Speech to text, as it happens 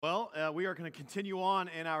we are going to continue on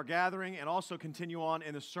in our gathering and also continue on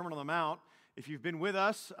in the Sermon on the Mount. If you've been with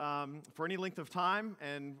us for any length of time,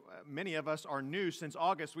 and many of us are new since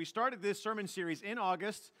August, we started this sermon series in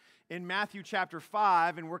August in Matthew chapter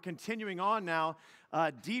 5, and we're continuing on now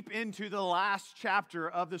deep into the last chapter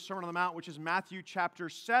of the Sermon on the Mount, which is Matthew chapter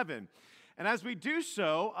 7. And as we do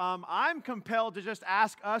so, I'm compelled to just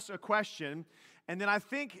ask us a question. And then I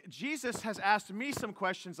think Jesus has asked me some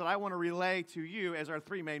questions that I want to relay to you as our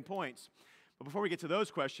three main points. But before we get to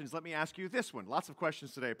those questions, let me ask you this one. Lots of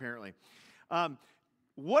questions today, apparently.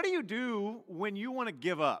 What do you do when you want to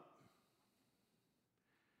give up?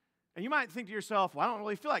 And you might think to yourself, well, I don't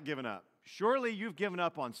really feel like giving up. Surely you've given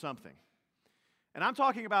up on something. And I'm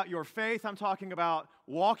talking about your faith. I'm talking about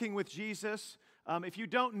walking with Jesus. If you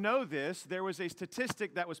don't know this, there was a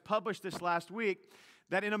statistic that was published this last week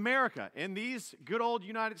that in America, in these good old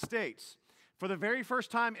United States, for the very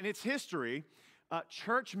first time in its history,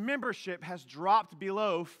 church membership has dropped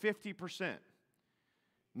below 50%.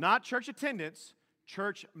 Not church attendance,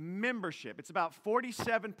 church membership. It's about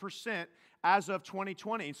 47% as of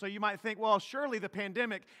 2020. And so you might think, well, surely the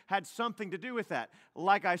pandemic had something to do with that.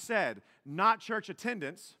 Like I said, not church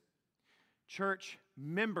attendance, church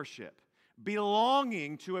membership.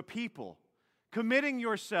 Belonging to a people. Committing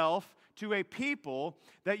yourself to a people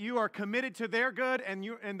that you are committed to their good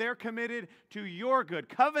and they're committed to your good.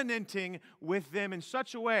 Covenanting with them in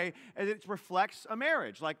such a way as it reflects a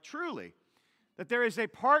marriage, like truly. That there is a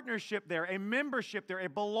partnership there, a membership there, a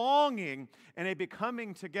belonging, and a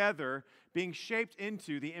becoming together, being shaped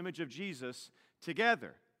into the image of Jesus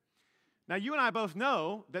together. Now, you and I both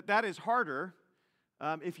know that that is harder.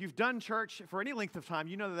 If you've done church for any length of time,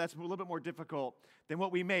 you know that that's a little bit more difficult than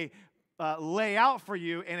what we may lay out for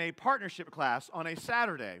you in a partnership class on a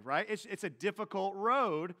Saturday, right? It's a difficult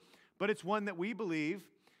road, but it's one that we believe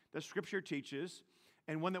the Scripture teaches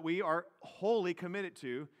and one that we are wholly committed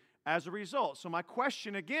to as a result. So my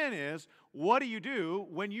question again is, what do you do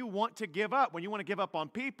when you want to give up? When you want to give up on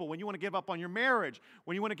people, when you want to give up on your marriage,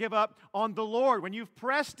 when you want to give up on the Lord, when you've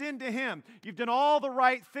pressed into Him, you've done all the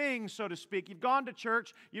right things, so to speak. You've gone to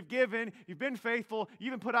church, you've given, you've been faithful, you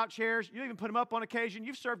even put out chairs, you even put them up on occasion,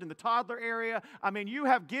 you've served in the toddler area. I mean, you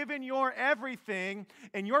have given your everything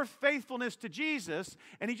and your faithfulness to Jesus,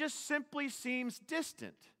 and He just simply seems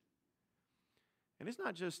distant. And it's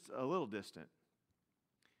not just a little distant.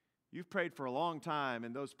 You've prayed for a long time,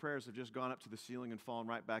 and those prayers have just gone up to the ceiling and fallen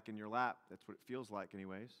right back in your lap. That's what it feels like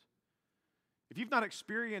anyways. If you've not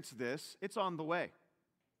experienced this, it's on the way.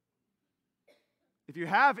 If you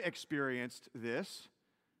have experienced this,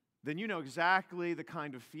 then you know exactly the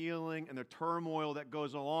kind of feeling and the turmoil that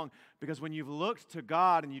goes along. Because when you've looked to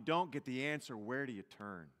God and you don't get the answer, where do you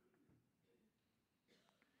turn?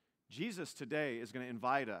 Jesus today is going to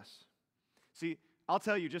invite us. See, I'll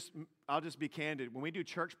tell you, I'll just be candid. When we do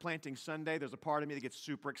church planting Sunday, there's a part of me that gets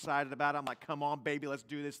super excited about it. I'm like, come on, baby, let's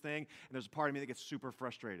do this thing. And there's a part of me that gets super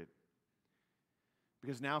frustrated.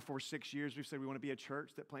 Because now for 6 years, we've said we want to be a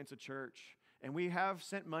church that plants a church. And we have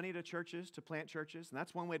sent money to churches to plant churches, and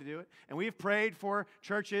that's one way to do it. And we've prayed for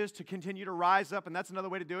churches to continue to rise up, and that's another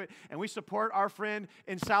way to do it. And we support our friend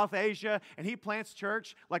in South Asia, and he plants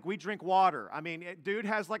church like we drink water. I mean, dude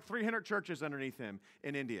has like 300 churches underneath him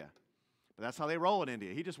in India. But that's how they roll in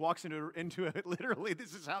India. He just walks into it. Literally,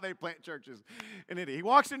 this is how they plant churches in India. He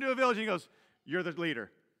walks into a village and he goes, "You're the leader.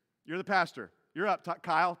 You're the pastor. You're up,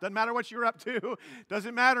 Kyle. Doesn't matter what you're up to.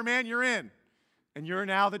 Doesn't matter, man. You're in. And you're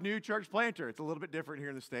now the new church planter." It's a little bit different here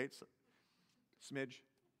in the States. Smidge.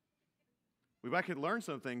 We might could learn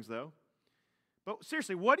some things, though. But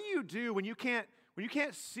seriously, what do you do when you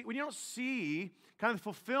don't see kind of the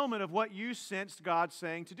fulfillment of what you sensed God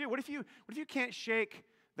saying to do? What if you can't shake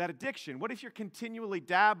that addiction? What if you're continually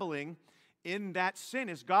dabbling in that sin?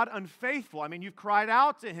 Is God unfaithful? I mean, you've cried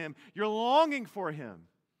out to Him. You're longing for Him.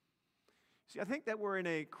 See, I think that we're in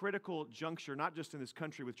a critical juncture, not just in this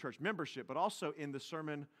country with church membership, but also in the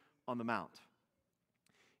Sermon on the Mount.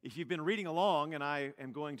 If you've been reading along, and I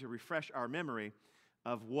am going to refresh our memory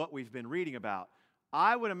of what we've been reading about,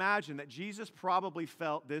 I would imagine that Jesus probably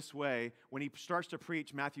felt this way when He starts to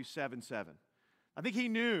preach Matthew 7:7. I think He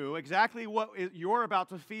knew exactly what you're about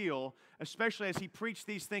to feel, especially as He preached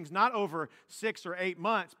these things, not over 6 or 8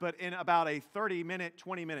 months, but in about a 30-minute,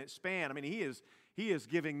 20-minute span. I mean, He is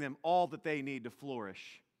giving them all that they need to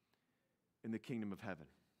flourish in the kingdom of heaven.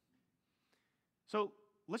 So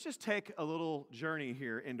let's just take a little journey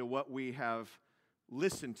here into what we have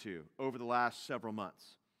listened to over the last several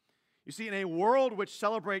months. You see, in a world which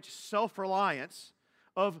celebrates self-reliance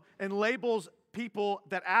and labels people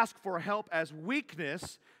that ask for help as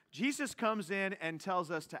weakness, Jesus comes in and tells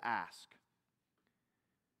us to ask.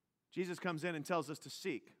 Jesus comes in and tells us to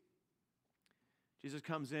seek. Jesus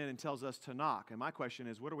comes in and tells us to knock. And my question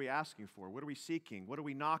is, what are we asking for? What are we seeking? What are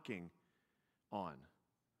we knocking on?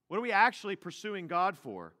 What are we actually pursuing God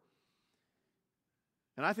for?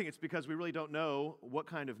 And I think it's because we really don't know what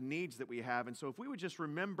kind of needs that we have. And so if we would just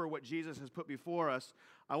remember what Jesus has put before us,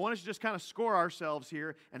 I want us to just kind of score ourselves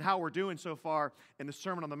here and how we're doing so far in the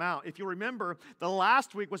Sermon on the Mount. If you remember, the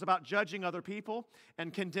last week was about judging other people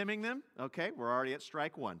and condemning them. Okay, we're already at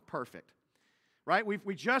strike one. Perfect. Right?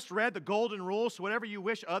 We just read the golden rule, so whatever you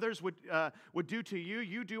wish others would do to you,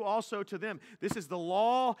 you do also to them. This is the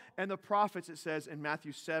law and the prophets, it says in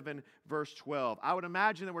Matthew 7, verse 12. I would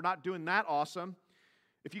imagine that we're not doing that awesome.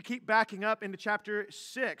 If you keep backing up into chapter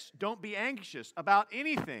 6, don't be anxious about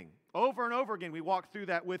anything. Over and over again, we walked through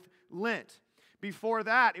that with Lent. Before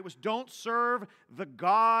that, it was don't serve the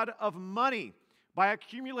God of money by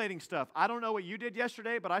accumulating stuff. I don't know what you did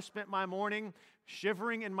yesterday, but I spent my morning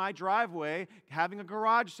shivering in my driveway having a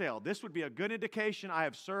garage sale. This would be a good indication I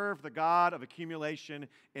have served the God of accumulation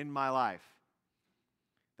in my life.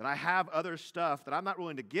 That I have other stuff that I'm not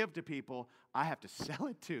willing to give to people, I have to sell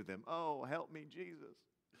it to them. Oh, help me, Jesus.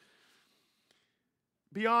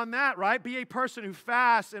 Beyond that, right? Be a person who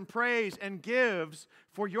fasts and prays and gives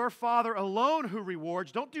for your Father alone who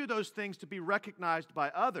rewards. Don't do those things to be recognized by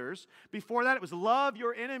others. Before that, it was love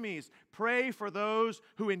your enemies. Pray for those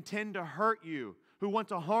who intend to hurt you, who want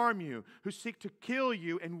to harm you, who seek to kill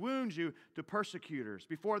you and wound you, to persecutors.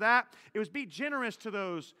 Before that, it was be generous to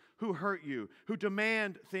those who hurt you, who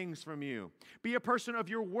demand things from you. Be a person of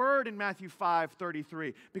your word in Matthew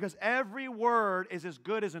 5:33, because every word is as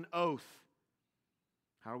good as an oath.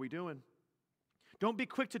 How are we doing? Don't be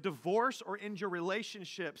quick to divorce or end your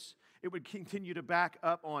relationships. It would continue to back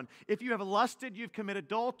up on. If you have lusted, you've committed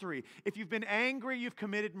adultery. If you've been angry, you've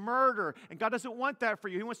committed murder. And God doesn't want that for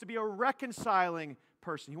you. He wants to be a reconciling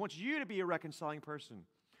person. He wants you to be a reconciling person.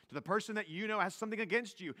 To the person that you know has something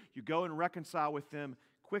against you, you go and reconcile with them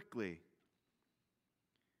quickly.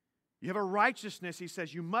 You have a righteousness, he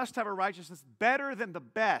says, you must have a righteousness better than the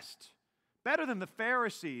best, better than the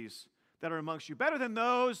Pharisees that are amongst you, better than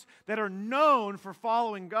those that are known for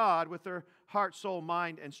following God with their heart, soul,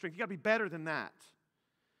 mind, and strength. You've got to be better than that.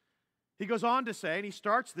 He goes on to say, and he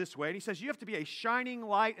starts this way, and he says, you have to be a shining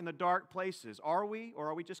light in the dark places. Are we, or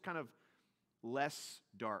are we just kind of less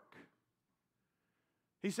dark?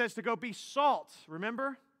 He says to go be salt.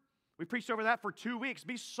 Remember? We preached over that for 2 weeks.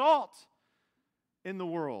 Be salt in the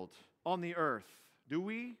world, on the earth. Do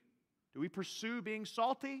we? Do we pursue being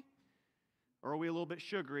salty? Or are we a little bit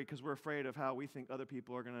sugary because we're afraid of how we think other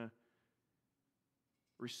people are going to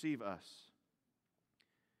receive us?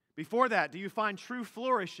 Before that, do you find true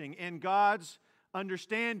flourishing in God's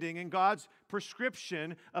understanding and God's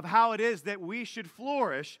prescription of how it is that we should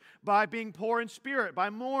flourish by being poor in spirit,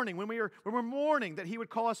 by mourning? When we're mourning, that He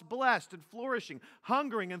would call us blessed and flourishing,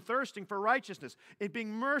 hungering and thirsting for righteousness, in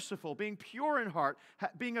being merciful, being pure in heart,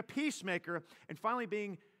 being a peacemaker, and finally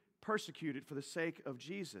being persecuted for the sake of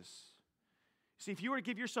Jesus. See, if you were to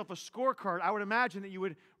give yourself a scorecard, I would imagine that you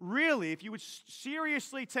would really, if you would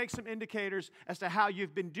seriously take some indicators as to how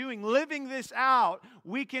you've been doing, living this out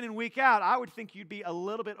week in and week out, I would think you'd be a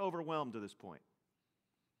little bit overwhelmed to this point.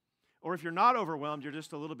 Or if you're not overwhelmed, you're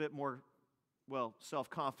just a little bit more,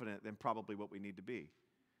 self-confident than probably what we need to be.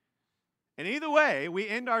 And either way, we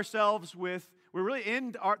end ourselves with, we really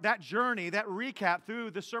end that journey, that recap through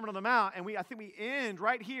the Sermon on the Mount, and I think we end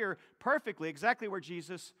right here perfectly, exactly where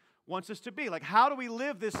Jesus wants us to be. Like, how do we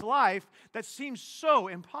live this life that seems so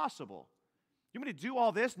impossible? You want me to do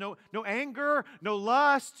all this? No anger, no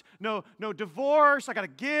lust, no divorce. I got to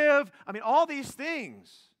give. I mean, all these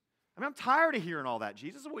things. I mean, I'm tired of hearing all that.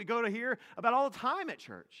 Jesus is what we go to hear about all the time at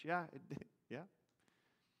church. Yeah.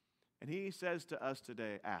 And He says to us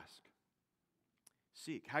today, ask.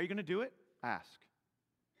 Seek. How are you going to do it? Ask.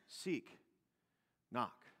 Seek.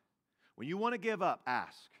 Knock. When you want to give up,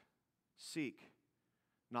 ask. Seek.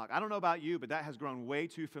 Knock. I don't know about you, but that has grown way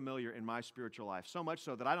too familiar in my spiritual life. So much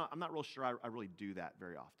so that I'm not real sure I really do that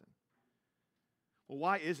very often. Well,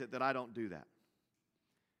 why is it that I don't do that?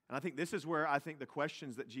 And I think this is where I think the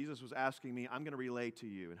questions that Jesus was asking me, I'm going to relay to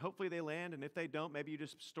you. And hopefully they land, and if they don't, maybe you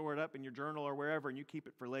just store it up in your journal or wherever and you keep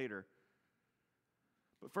it for later.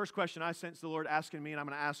 But first question I sense the Lord asking me, and I'm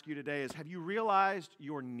going to ask you today, is have you realized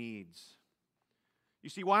your needs? You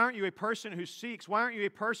see, why aren't you a person who seeks? Why aren't you a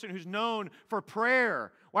person who's known for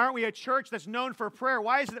prayer? Why aren't we a church that's known for prayer?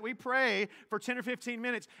 Why is it that we pray for 10 or 15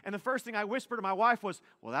 minutes, and the first thing I whispered to my wife was,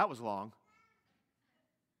 well, that was long.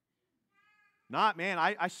 Man,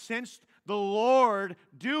 I sensed the Lord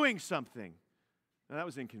doing something. Now, that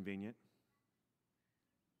was inconvenient.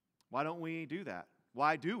 Why don't we do that?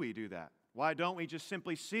 Why do we do that? Why don't we just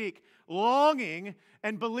simply seek, longing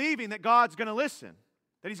and believing that God's going to listen,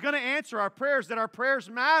 that He's going to answer our prayers, that our prayers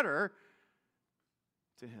matter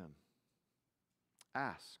to Him?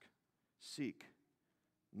 Ask, seek,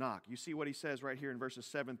 knock. You see what He says right here in verses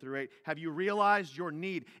 7 through 8. Have you realized your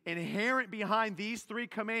need? Inherent behind these three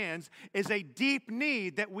commands is a deep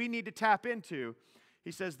need that we need to tap into.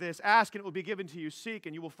 He says this: ask and it will be given to you, seek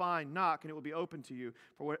and you will find, knock and it will be open to you.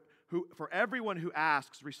 For everyone who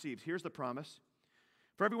asks receives. Here's the promise.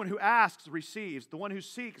 For everyone who asks receives. The one who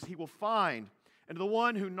seeks he will find. And to the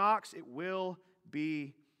one who knocks it will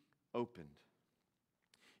be opened.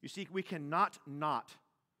 You see, we cannot not.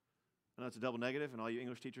 I know it's a double negative, and all you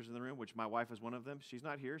English teachers in the room, which my wife is one of them, she's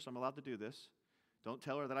not here, so I'm allowed to do this. Don't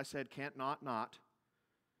tell her that I said can't not.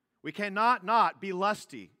 We cannot not be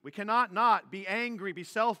lusty. We cannot not be angry, be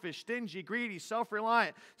selfish, stingy, greedy,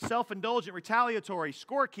 self-reliant, self-indulgent, retaliatory,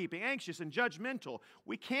 scorekeeping, anxious, and judgmental.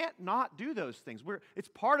 We can't not do those things. It's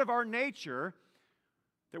part of our nature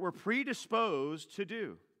that we're predisposed to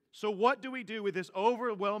do. So what do we do with this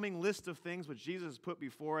overwhelming list of things which Jesus has put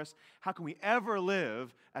before us? How can we ever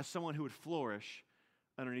live as someone who would flourish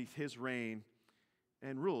underneath His reign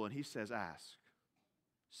and rule? And He says, ask,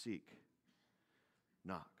 seek,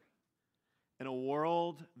 knock. In a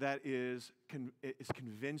world that is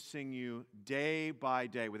convincing you day by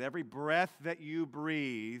day, with every breath that you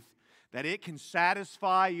breathe, that it can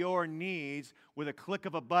satisfy your needs with a click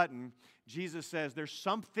of a button, Jesus says there's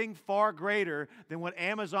something far greater than what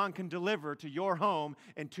Amazon can deliver to your home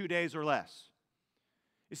in 2 days or less.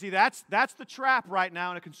 You see, that's the trap right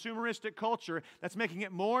now in a consumeristic culture that's making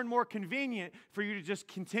it more and more convenient for you to just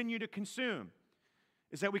continue to consume,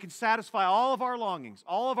 is that we can satisfy all of our longings,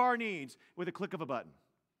 all of our needs with a click of a button.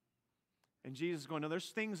 And Jesus is going, no, there's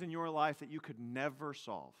things in your life that you could never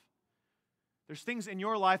solve. There's things in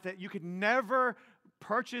your life that you could never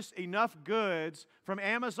purchase enough goods from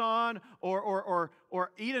Amazon or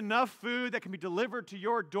eat enough food that can be delivered to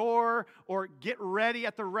your door or get ready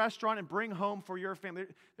at the restaurant and bring home for your family.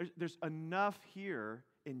 There's enough here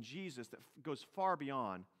in Jesus that goes far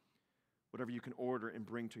beyond whatever you can order and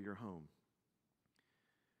bring to your home.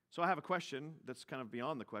 So I have a question that's kind of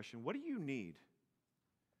beyond the question. What do you need?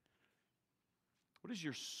 What does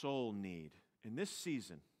your soul need in this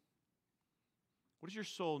season? What does your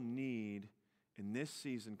soul need in this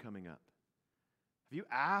season coming up? Have you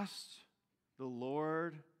asked the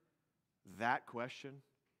Lord that question?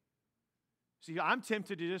 See, I'm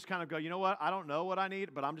tempted to just kind of go, you know what? I don't know what I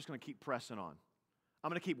need, but I'm just going to keep pressing on. I'm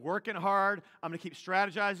going to keep working hard. I'm going to keep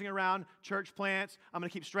strategizing around church plants. I'm going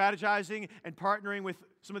to keep strategizing and partnering with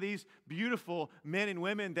some of these beautiful men and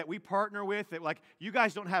women that we partner with. That, like, you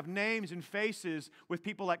guys don't have names and faces with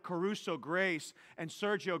people like Caruso Grace and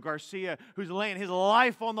Sergio Garcia, who's laying his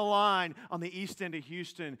life on the line on the east end of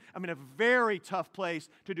Houston. I mean, a very tough place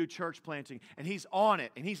to do church planting. And he's on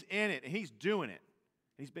it, and he's in it, and he's doing it.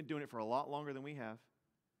 And he's been doing it for a lot longer than we have.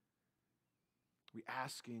 Are we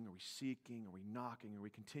asking? Are we seeking? Are we knocking? Are we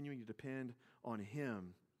continuing to depend on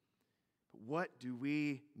Him? But what do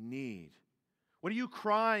we need? What are you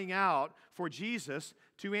crying out for Jesus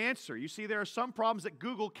to answer? You see, there are some problems that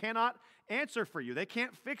Google cannot answer for you. They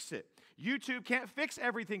can't fix it. YouTube can't fix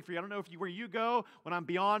everything for you. I don't know where you go when I'm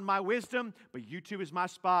beyond my wisdom, but YouTube is my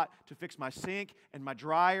spot to fix my sink and my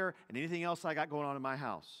dryer and anything else I got going on in my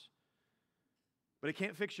house. But it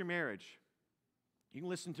can't fix your marriage. You can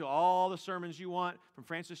listen to all the sermons you want from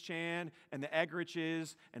Francis Chan and the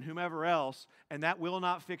Eggerichs and whomever else, and that will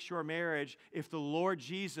not fix your marriage if the Lord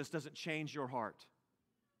Jesus doesn't change your heart.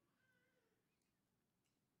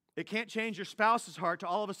 It can't change your spouse's heart to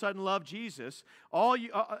all of a sudden love Jesus.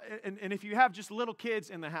 And if you have just little kids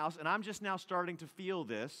in the house, and I'm just now starting to feel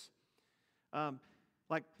this,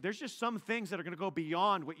 like there's just some things that are going to go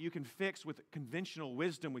beyond what you can fix with conventional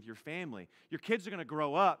wisdom with your family. Your kids are going to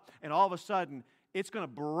grow up, and all of a sudden, it's going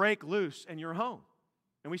to break loose in your home.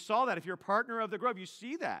 And we saw that. If you're a partner of the Grove, you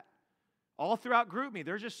see that. All throughout GroupMe,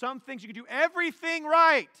 there's just some things you can do everything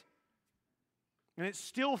right, and it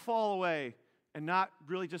still fall away and not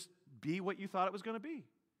really just be what you thought it was going to be.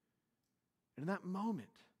 And in that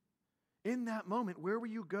moment, where will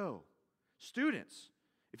you go? Students,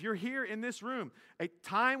 if you're here in this room, a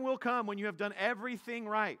time will come when you have done everything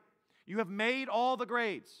right. You have made all the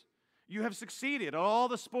grades. You have succeeded at all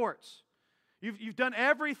the sports. You've done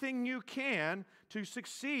everything you can to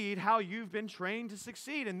succeed how you've been trained to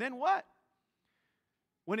succeed. And then what?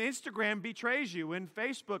 When Instagram betrays you, when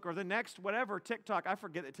Facebook or the next whatever, TikTok, I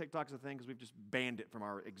forget that TikTok's a thing because we've just banned it from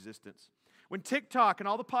our existence. When TikTok and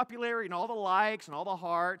all the popularity and all the likes and all the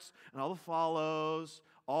hearts and all the follows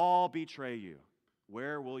all betray you,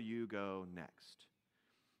 where will you go next?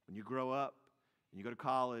 when you grow up and you go to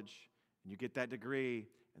college and you get that degree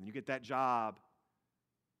and you get that job,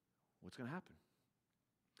 what's going to happen?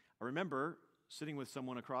 I remember sitting with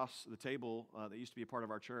someone across the table that used to be a part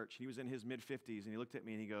of our church. He was in his mid-50s, and he looked at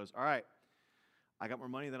me and he goes, all right, I got more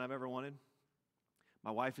money than I've ever wanted.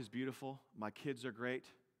 My wife is beautiful. My kids are great.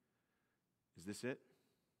 Is this it?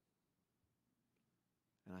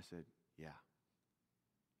 And I said, yeah.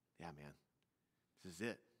 Yeah, man. This is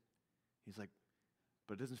it. He's like,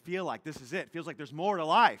 but it doesn't feel like this is it. It feels like there's more to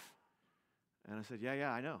life. And I said,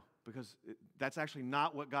 yeah, I know. Because that's actually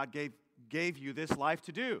not what God gave you this life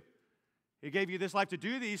to do. He gave you this life to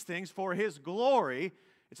do these things for His glory.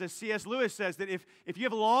 It says, C.S. Lewis says that if you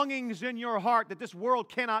have longings in your heart that this world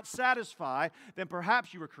cannot satisfy, then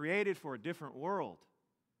perhaps you were created for a different world.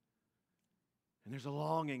 And there's a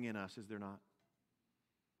longing in us, is there not?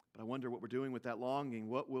 But I wonder what we're doing with that longing.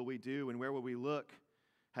 What will we do and where will we look?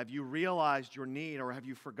 Have you realized your need or have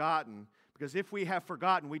you forgotten? Because if we have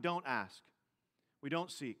forgotten, we don't ask. We don't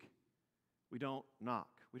seek. We don't knock.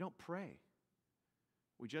 We don't pray.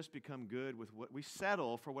 We just become good with what we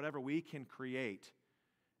settle for whatever we can create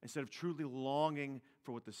instead of truly longing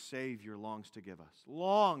for what the Savior longs to give us,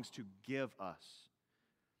 longs to give us.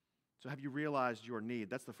 So have you realized your need?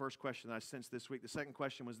 That's the first question that I sensed this week. The second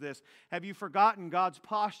question was this: have you forgotten God's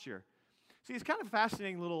posture? See, it's kind of a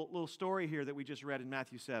fascinating little story here that we just read in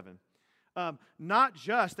Matthew 7. Not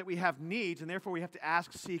just that we have needs and therefore we have to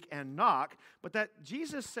ask, seek, and knock, but that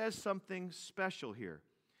Jesus says something special here.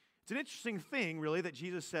 It's an interesting thing, really, that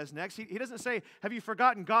Jesus says next. He doesn't say, have you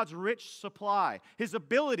forgotten God's rich supply, His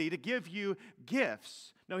ability to give you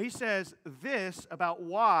gifts. No, He says this about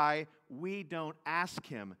why we don't ask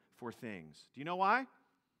Him for things. Do you know why?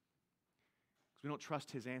 Because we don't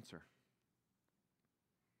trust His answer.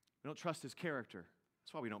 We don't trust His character.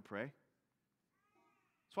 That's why we don't pray.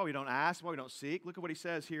 That's why we don't ask, that's why we don't seek. Look at what He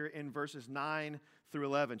says here in verses 9 through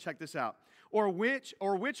 11. Check this out. Or which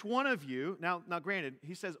one of you, now granted,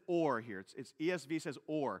 He says or here. It's ESV says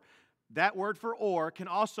or. That word for or can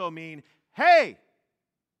also mean, hey.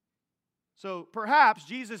 So perhaps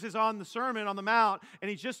Jesus is on the Sermon on the Mount and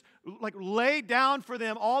He's just like laid down for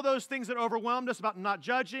them all those things that overwhelmed us about not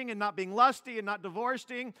judging and not being lusty and not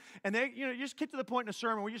divorcing. And you just get to the point in a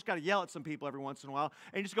sermon where you just got to yell at some people every once in a while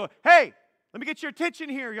and you just go, hey, let me get your attention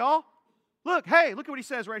here, y'all. Look at what He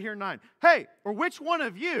says right here in 9. Hey, or which one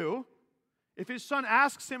of you, if his son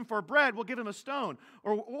asks him for bread, will give him a stone?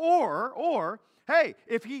 Or, hey,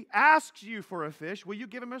 if he asks you for a fish, will you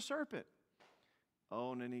give him a serpent?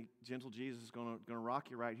 Oh, and then gentle Jesus is going to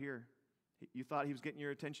rock you right here. You thought He was getting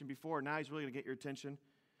your attention before. Now He's really going to get your attention.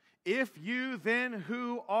 If you then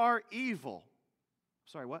who are evil.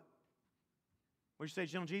 Sorry, what? What did you say,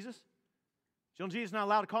 gentle Jesus? Gentle Jesus is not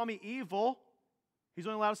allowed to call me evil. He's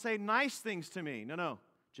only allowed to say nice things to me. No.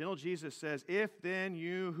 Gentle Jesus says, if then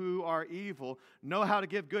you who are evil know how to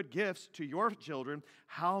give good gifts to your children,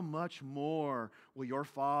 how much more will your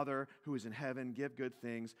Father who is in heaven give good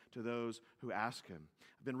things to those who ask Him?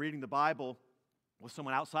 I've been reading the Bible with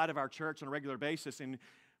someone outside of our church on a regular basis, and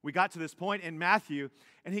we got to this point in Matthew,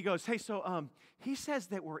 and he goes, hey, so He says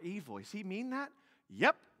that we're evil. Does He mean that?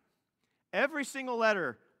 Yep. Every single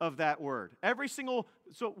letter of that word, every single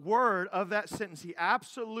word of that sentence, He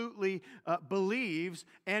absolutely believes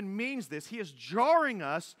and means this. He is jarring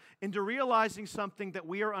us into realizing something that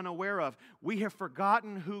we are unaware of. We have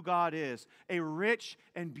forgotten who God is, a rich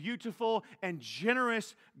and beautiful and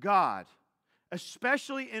generous God,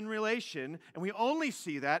 especially in relation, and we only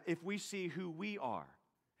see that if we see who we are.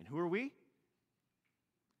 And who are we?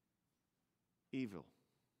 Evil.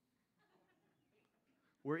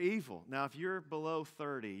 We're evil. Now, if you're below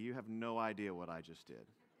 30, you have no idea what I just did.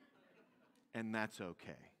 And that's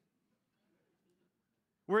okay.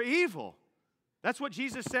 We're evil. That's what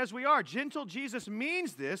Jesus says we are. Gentle Jesus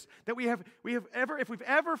means this, that if we've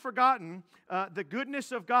ever forgotten the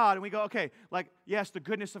goodness of God, and we go, okay, yes, the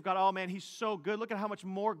goodness of God, oh man, He's so good. Look at how much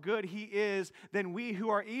more good He is than we who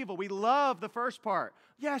are evil. We love the first part.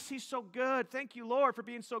 Yes, He's so good. Thank you, Lord, for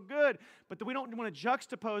being so good. But we don't want to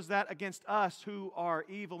juxtapose that against us who are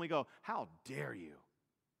evil. And we go, how dare you?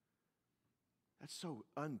 That's so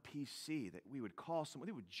un-PC that we would call someone,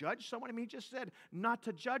 we would judge someone. I mean, He just said not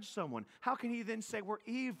to judge someone. How can He then say we're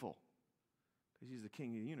evil? Because He's the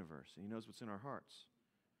King of the universe, and He knows what's in our hearts.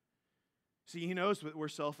 See, He knows that we're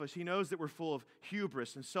selfish. He knows that we're full of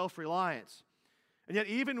hubris and self-reliance. And yet,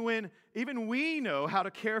 even we know how to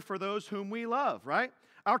care for those whom we love, right?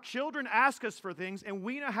 Our children ask us for things, and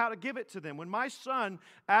we know how to give it to them. When my son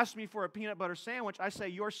asks me for a peanut butter sandwich, I say,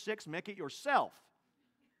 you're 6, make it yourself.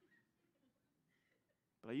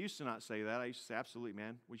 But I used to not say that. I used to say, absolutely,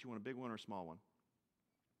 man. Would you want a big one or a small one?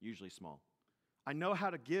 usually small. I know how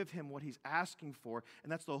to give him what he's asking for,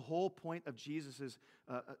 and that's the whole point of Jesus'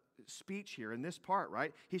 speech here in this part,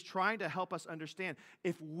 right? He's trying to help us understand.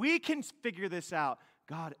 If we can figure this out,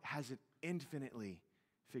 God has it infinitely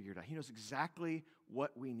figured out. He knows exactly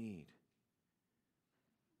what we need.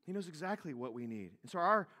 He knows exactly what we need. And so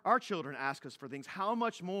our children ask us for things. How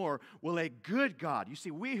much more will a good God, you see,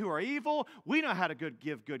 we who are evil, we know how to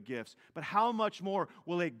give good gifts, but how much more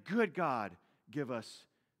will a good God give us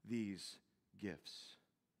these gifts?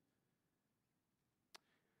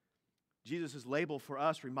 Jesus' label for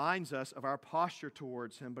us reminds us of our posture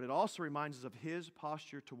towards him, but it also reminds us of his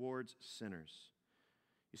posture towards sinners.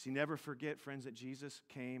 You see, never forget, friends, that Jesus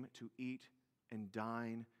came to eat and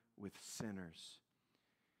dine with sinners.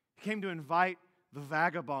 He came to invite the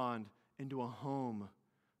vagabond into a home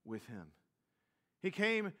with him. He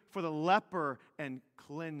came for the leper and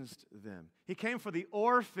cleansed them. He came for the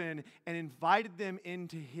orphan and invited them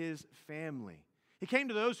into his family. He came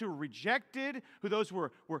to those who were rejected, those who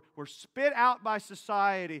were spit out by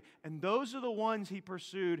society, and those are the ones he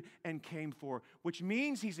pursued and came for, which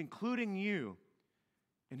means he's including you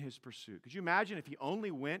in his pursuit. Could you imagine if he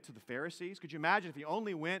only went to the Pharisees? Could you imagine if he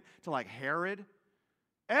only went to like Herod?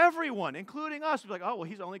 Everyone, including us, would be like, oh, well,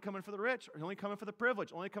 he's only coming for the rich, or he's only coming for the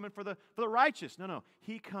privileged, only coming for the righteous. No.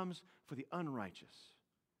 He comes for the unrighteous.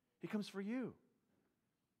 He comes for you.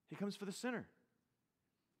 He comes for the sinner.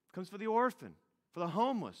 He comes for the orphan, for the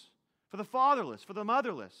homeless, for the fatherless, for the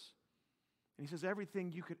motherless. And he says,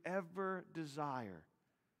 everything you could ever desire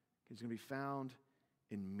is going to be found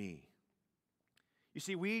in me. You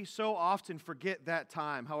see, we so often forget that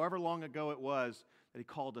time, however long ago it was, that he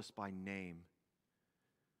called us by name.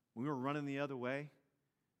 When we were running the other way,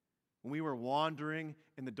 when we were wandering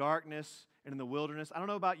in the darkness and in the wilderness, I don't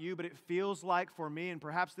know about you, but it feels like for me, and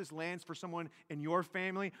perhaps this lands for someone in your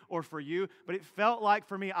family or for you, but it felt like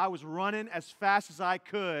for me I was running as fast as I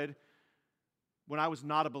could when I was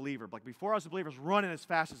not a believer. Like before I was a believer, I was running as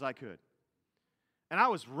fast as I could. And I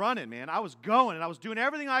was running, man. I was going, and I was doing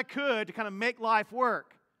everything I could to kind of make life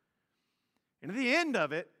work. And at the end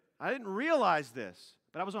of it, I didn't realize this,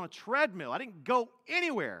 but I was on a treadmill. I didn't go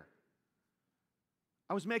anywhere.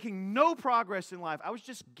 I was making no progress in life. I was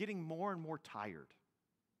just getting more and more tired.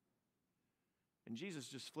 And Jesus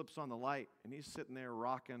just flips on the light, and he's sitting there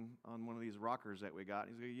rocking on one of these rockers that we got.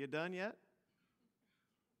 He's like, you done yet?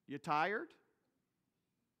 You tired?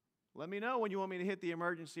 Let me know when you want me to hit the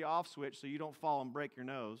emergency off switch so you don't fall and break your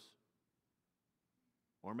nose.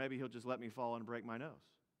 Or maybe he'll just let me fall and break my nose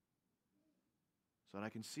so that I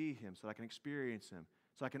can see him, so that I can experience him,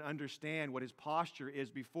 so I can understand what his posture is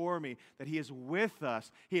before me, that he is with us.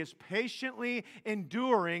 He is patiently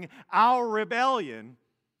enduring our rebellion.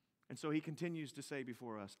 And so he continues to say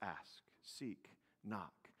before us, ask, seek,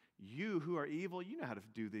 knock. You who are evil, you know how to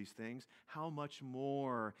do these things. How much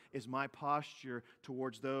more is my posture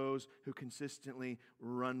towards those who consistently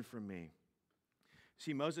run from me?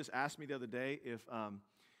 See, Moses asked me the other day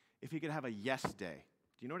if he could have a yes day.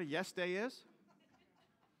 Do you know what a yes day is?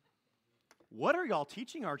 What are y'all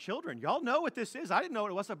teaching our children? Y'all know what this is. I didn't know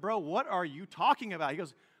what it was. I said, bro, what are you talking about? He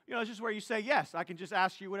goes, it's just where you say yes. I can just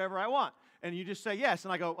ask you whatever I want. And you just say yes.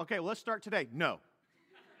 And I go, okay, well, let's start today. No.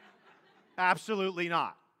 Absolutely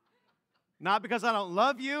not. Not because I don't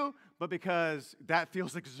love you, but because that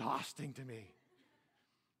feels exhausting to me.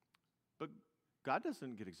 But God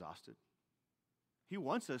doesn't get exhausted. He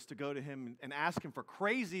wants us to go to him and ask him for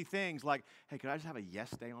crazy things like, hey, could I just have a yes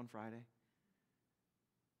day on Friday?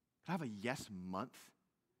 Could I have a yes month?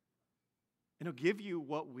 And he'll give you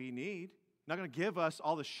what we need. Not going to give us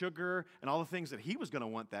all the sugar and all the things that he was going to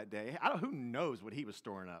want that day. Who knows what he was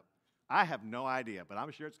storing up? I have no idea, but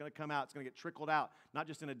I'm sure it's going to come out. It's going to get trickled out, not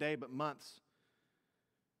just in a day, but months.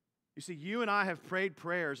 You see, you and I have prayed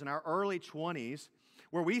prayers in our early 20s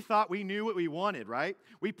where we thought we knew what we wanted, right?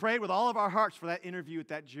 We prayed with all of our hearts for that interview at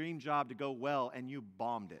that dream job to go well, and you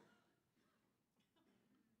bombed it.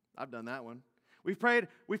 I've done that one. We've prayed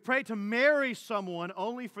to marry someone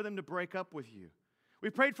only for them to break up with you. We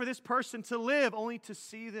prayed for this person to live only to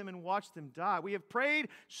see them and watch them die. We have prayed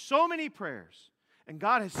so many prayers, and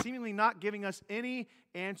God has seemingly not giving us any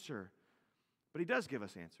answer, but he does give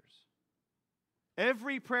us answers.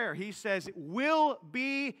 Every prayer, he says, will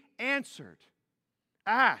be answered.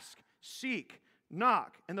 Ask, seek,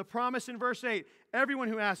 knock. And the promise in verse 8, everyone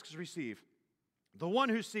who asks receive. The one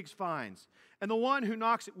who seeks finds. And the one who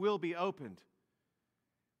knocks, it will be opened.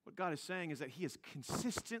 What God is saying is that he is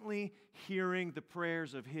consistently hearing the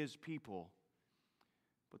prayers of his people.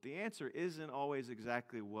 But the answer isn't always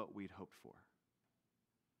exactly what we'd hoped for.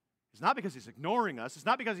 It's not because he's ignoring us. It's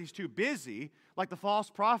not because he's too busy, like the false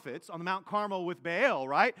prophets on the Mount Carmel with Baal,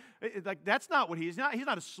 right? Like that's not what he's not. He's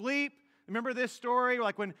not asleep. Remember this story,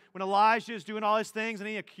 like when Elijah is doing all his things and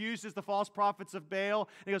he accuses the false prophets of Baal.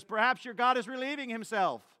 And he goes, perhaps your God is relieving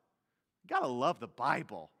himself. You got to love the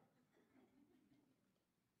Bible.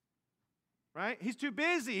 Right? He's too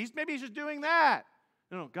busy. Maybe he's just doing that.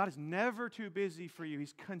 No, God is never too busy for you.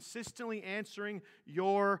 He's consistently answering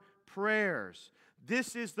your prayers.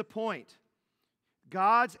 This is the point.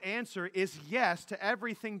 God's answer is yes to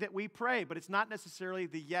everything that we pray, but it's not necessarily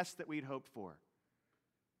the yes that we'd hoped for.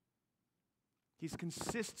 He's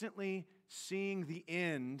consistently seeing the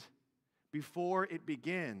end before it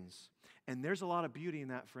begins. And there's a lot of beauty in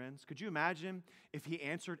that, friends. Could you imagine if he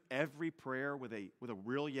answered every prayer with a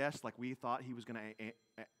real yes, like we thought he was going to?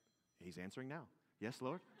 He's answering now. Yes,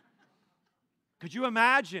 Lord? Could you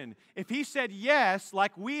imagine if he said yes,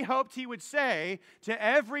 like we hoped he would say, to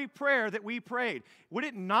every prayer that we prayed? Would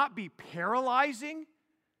it not be paralyzing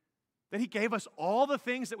that he gave us all the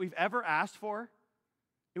things that we've ever asked for?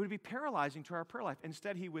 It would be paralyzing to our prayer life.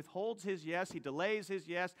 Instead, he withholds his yes, he delays his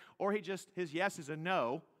yes, or his yes is a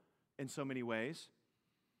no in so many ways,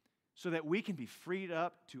 so that we can be freed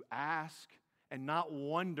up to ask and not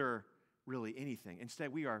wonder really anything.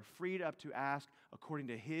 Instead, we are freed up to ask according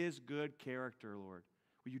to his good character, Lord.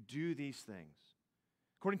 Will you do these things?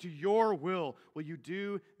 According to your will, will you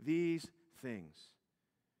do these things?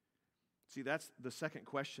 See, that's the second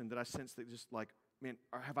question that I sense that just like, man,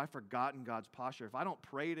 have I forgotten God's posture? If I don't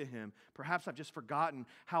pray to him, perhaps I've just forgotten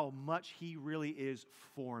how much he really is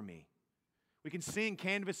for me. We can sing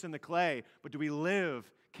canvas in the clay, but do we live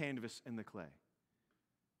canvas in the clay?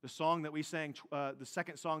 The song that we sang, the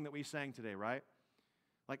second song that we sang today, right?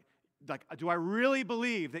 Like, do I really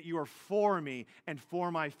believe that you are for me and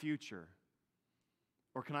for my future?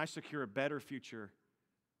 Or can I secure a better future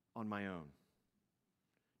on my own?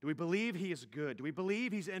 Do we believe he is good? Do we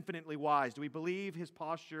believe he's infinitely wise? Do we believe his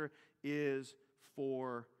posture is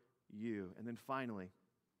for you? And then finally,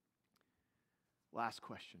 last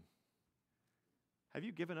question. Have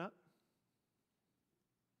you given up?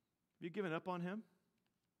 Have you given up on him?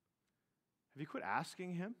 Have you quit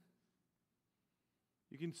asking him?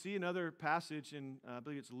 You can see another passage in, I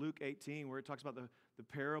believe it's Luke 18, where it talks about the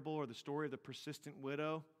parable or the story of the persistent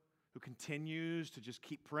widow who continues to just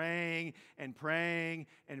keep praying and praying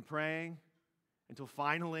and praying until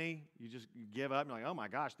finally you give up and you're like, oh my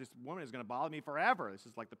gosh, this woman is going to bother me forever. This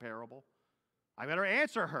is like the parable. I better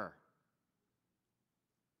answer her.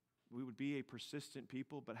 We would be a persistent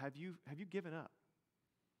people, but have you given up?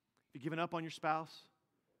 Have you given up on your spouse?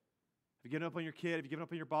 Have you given up on your kid? Have you given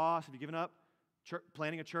up on your boss? Have you given up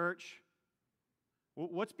planning a church?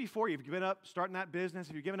 What's before you? Have you given up starting that business?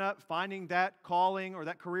 Have you given up finding that calling or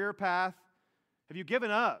that career path? Have you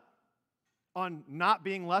given up on not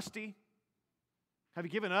being lusty? Have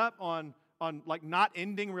you given up on like not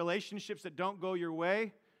ending relationships that don't go your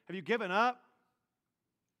way? Have you given up?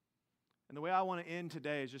 And the way I want to end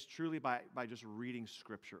today is just truly by just reading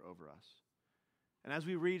Scripture over us. And as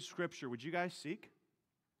we read Scripture, would you guys seek?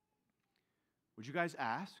 Would you guys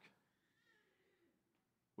ask?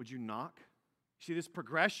 Would you knock? You see this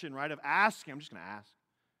progression, right, of asking. I'm just going to ask.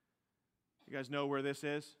 You guys know where this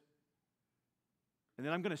is? And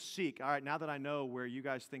then I'm going to seek. All right, now that I know where you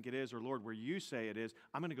guys think it is, or Lord, where you say it is,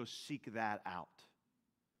 I'm going to go seek that out.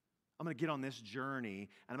 I'm going to get on this journey,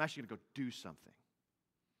 and I'm actually going to go do something.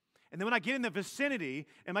 And then when I get in the vicinity,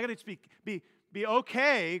 am I going to be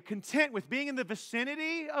okay, content with being in the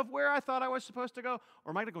vicinity of where I thought I was supposed to go?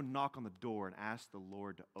 Or am I going to go knock on the door and ask the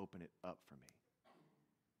Lord to open it up for me?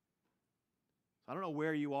 I don't know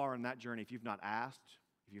where you are in that journey if you've not asked,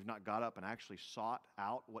 if you've not got up and actually sought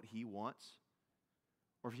out what he wants,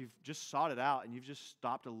 or if you've just sought it out and you've just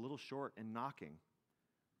stopped a little short in knocking.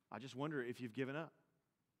 I just wonder if you've given up.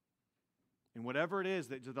 And whatever it is,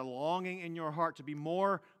 that the longing in your heart to be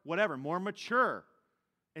more mature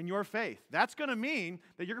in your faith, that's going to mean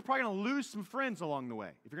that you're probably going to lose some friends along the way.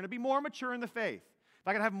 If you're going to be more mature in the faith, if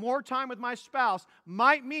I can have more time with my spouse,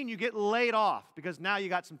 might mean you get laid off because now you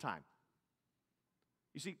got some time.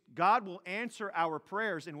 You see, God will answer our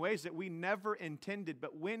prayers in ways that we never intended,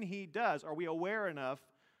 but when he does, are we aware enough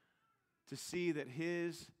to see that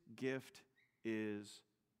his gift is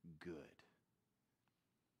good?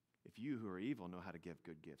 If you who are evil know how to give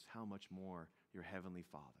good gifts, how much more your heavenly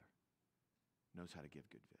Father knows how to give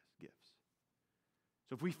good gifts.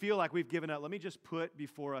 So if we feel like we've given up, let me just put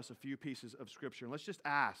before us a few pieces of Scripture. And let's just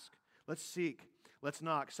ask. Let's seek. Let's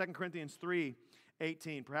knock. 2 Corinthians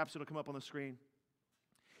 3:18. Perhaps it'll come up on the screen.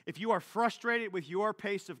 If you are frustrated with your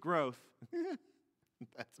pace of growth,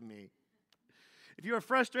 that's me. If you are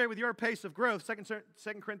frustrated with your pace of growth,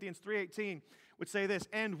 2 Corinthians 3:18 would say this,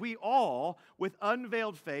 and we all, with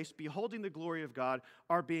unveiled face, beholding the glory of God,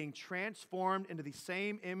 are being transformed into the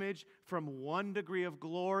same image from one degree of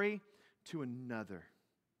glory to another.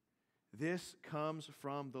 This comes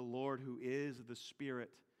from the Lord who is the Spirit.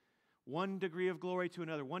 One degree of glory to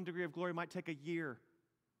another. One degree of glory might take a year,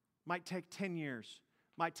 might take 10 years,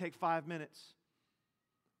 might take 5 minutes.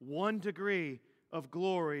 One degree of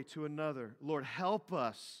glory to another. Lord, help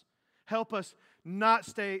us. Help us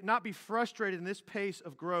not be frustrated in this pace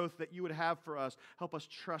of growth that you would have for us. Help us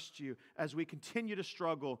trust you as we continue to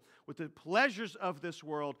struggle with the pleasures of this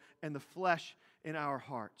world and the flesh in our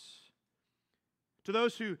hearts. To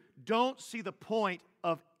those who don't see the point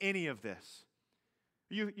of any of this,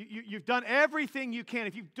 you've done everything you can.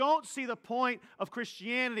 If you don't see the point of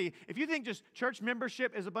Christianity, if you think just church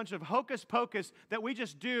membership is a bunch of hocus pocus that we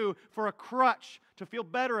just do for a crutch to feel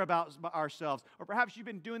better about ourselves, or perhaps you've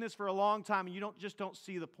been doing this for a long time and you don't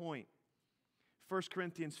see the point. 1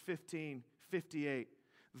 Corinthians 15:58.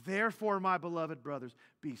 Therefore, my beloved brothers,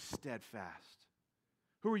 be steadfast.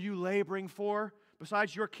 Who are you laboring for?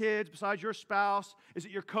 Besides your kids, besides your spouse? Is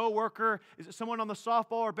it your coworker? Is it someone on the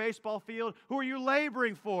softball or baseball field? Who are you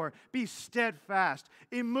laboring for? Be steadfast,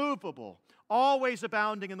 immovable, always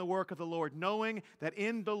abounding in the work of the Lord, knowing that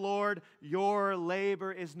in the Lord your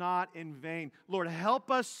labor is not in vain. Lord,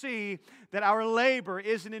 help us see that our labor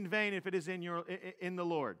isn't in vain if it is in the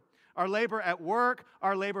Lord. Our labor at work,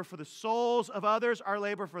 our labor for the souls of others, our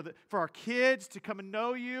labor for our kids to come and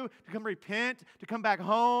know you, to come repent, to come back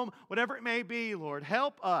home, whatever it may be, Lord,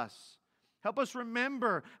 help us. Help us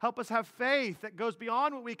remember, help us have faith that goes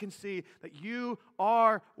beyond what we can see, that you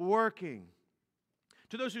are working.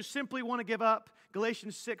 To those who simply want to give up,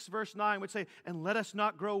 Galatians 6 verse 9 would say, and let us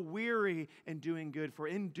not grow weary in doing good, for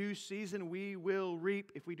in due season we will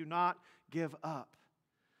reap if we do not give up.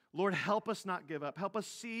 Lord, help us not give up. Help us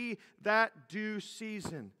see that due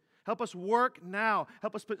season. Help us work now.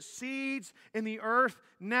 Help us put seeds in the earth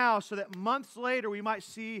now so that months later we might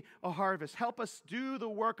see a harvest. Help us do the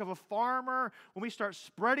work of a farmer when we start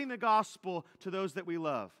spreading the gospel to those that we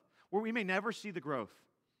love, where we may never see the growth.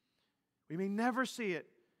 We may never see it,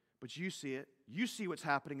 but you see it. You see what's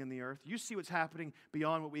happening in the earth. You see what's happening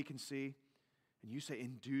beyond what we can see. And you say,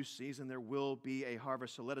 in due season there will be a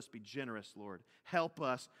harvest, so let us be generous, Lord. Help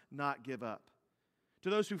us not give up. To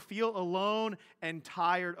those who feel alone and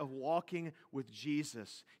tired of walking with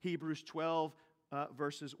Jesus, Hebrews 12,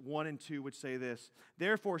 verses 1 and 2 would say this.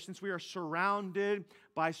 Therefore, since we are surrounded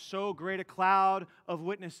by so great a cloud of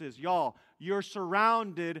witnesses, y'all, you're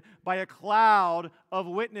surrounded by a cloud of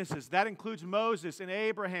witnesses. That includes Moses and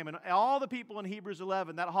Abraham and all the people in Hebrews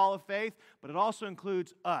 11, that hall of faith, but it also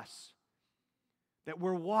includes us. That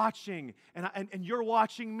we're watching, and you're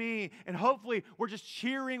watching me, and hopefully we're just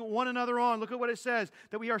cheering one another on. Look at what it says,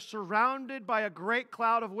 that we are surrounded by a great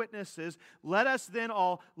cloud of witnesses. Let us then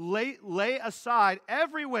all lay aside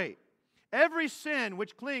every weight, every sin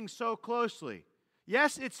which clings so closely.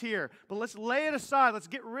 Yes, it's here, but let's lay it aside. Let's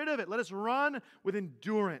get rid of it. Let us run with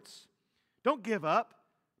endurance. Don't give up.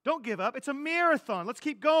 Don't give up. It's a marathon. Let's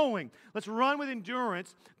keep going. Let's run with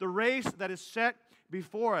endurance the race that is set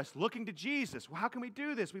before us, looking to Jesus. Well, how can we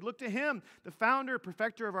do this? We look to Him, the founder,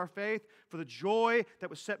 perfecter of our faith, for the joy that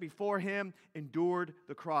was set before Him, endured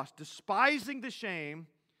the cross, despising the shame,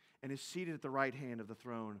 and is seated at the right hand of the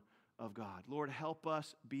throne of God. Lord, help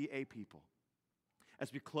us be a people.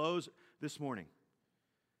 As we close this morning,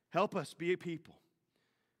 help us be a people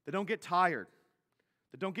that don't get tired,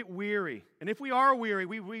 that don't get weary. And if we are weary,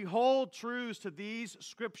 we hold truths to these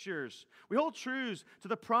scriptures. We hold truths to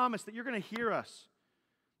the promise that you're going to hear us,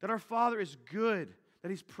 that our Father is good, that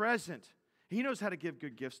He's present. He knows how to give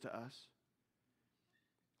good gifts to us.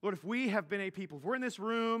 Lord, if we have been a people, if we're in this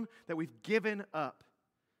room that we've given up,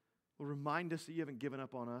 Lord, remind us that you haven't given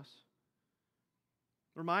up on us.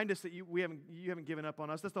 Remind us that you haven't given up on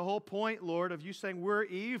us. That's the whole point, Lord, of you saying we're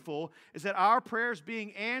evil, is that our prayers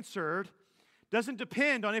being answered doesn't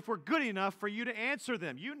depend on if we're good enough for you to answer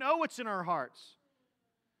them. You know what's in our hearts,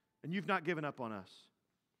 and you've not given up on us.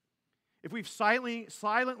 If we've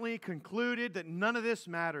silently concluded that none of this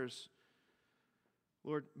matters,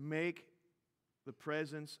 Lord, make the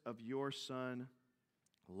presence of your Son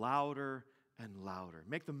louder and louder.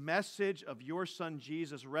 Make the message of your Son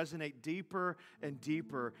Jesus resonate deeper and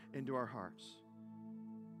deeper into our hearts.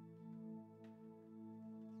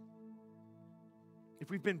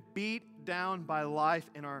 If we've been beat down by life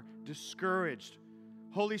and are discouraged,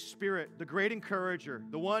 Holy Spirit, the great encourager,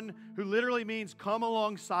 the one who literally means come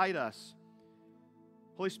alongside us.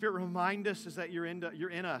 Holy Spirit, remind us is that you're in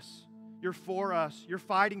us. You're for us. You're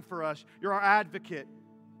fighting for us. You're our advocate.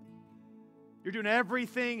 You're doing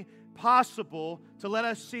everything possible to let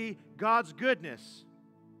us see God's goodness.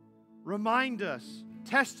 Remind us,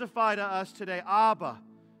 testify to us today, Abba.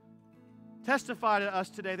 Testify to us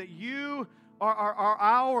today that you are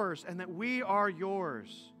ours and that we are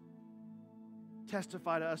yours.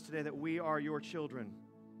 Testify to us today that we are your children.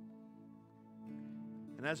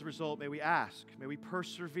 And as a result, may we ask, may we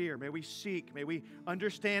persevere, may we seek, may we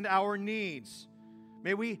understand our needs.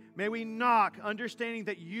 May we knock, understanding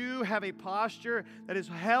that you have a posture that is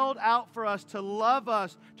held out for us to love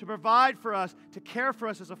us, to provide for us, to care for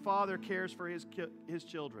us as a father cares for his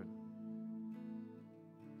children.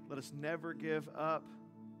 Let us never give up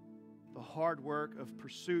the hard work of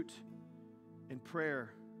pursuit and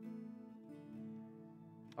prayer.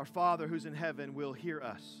 Our Father who's in heaven will hear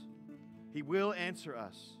us. He will answer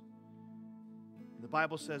us. And the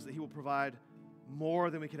Bible says that He will provide more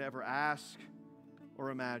than we could ever ask or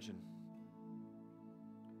imagine.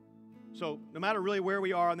 So no matter really where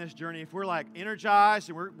we are on this journey, if we're like energized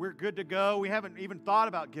and we're good to go, we haven't even thought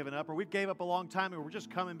about giving up, or we've gave up a long time and we're just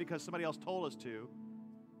coming because somebody else told us to,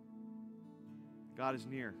 God is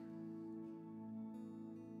near.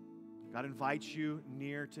 God invites you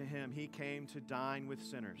near to Him. He came to dine with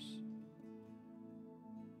sinners,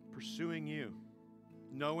 pursuing you,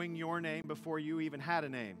 knowing your name before you even had a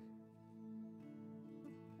name.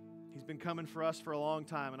 He's been coming for us for a long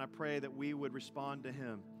time, and I pray that we would respond to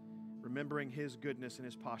Him, remembering His goodness and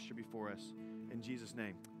His posture before us. In Jesus'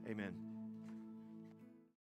 name, amen.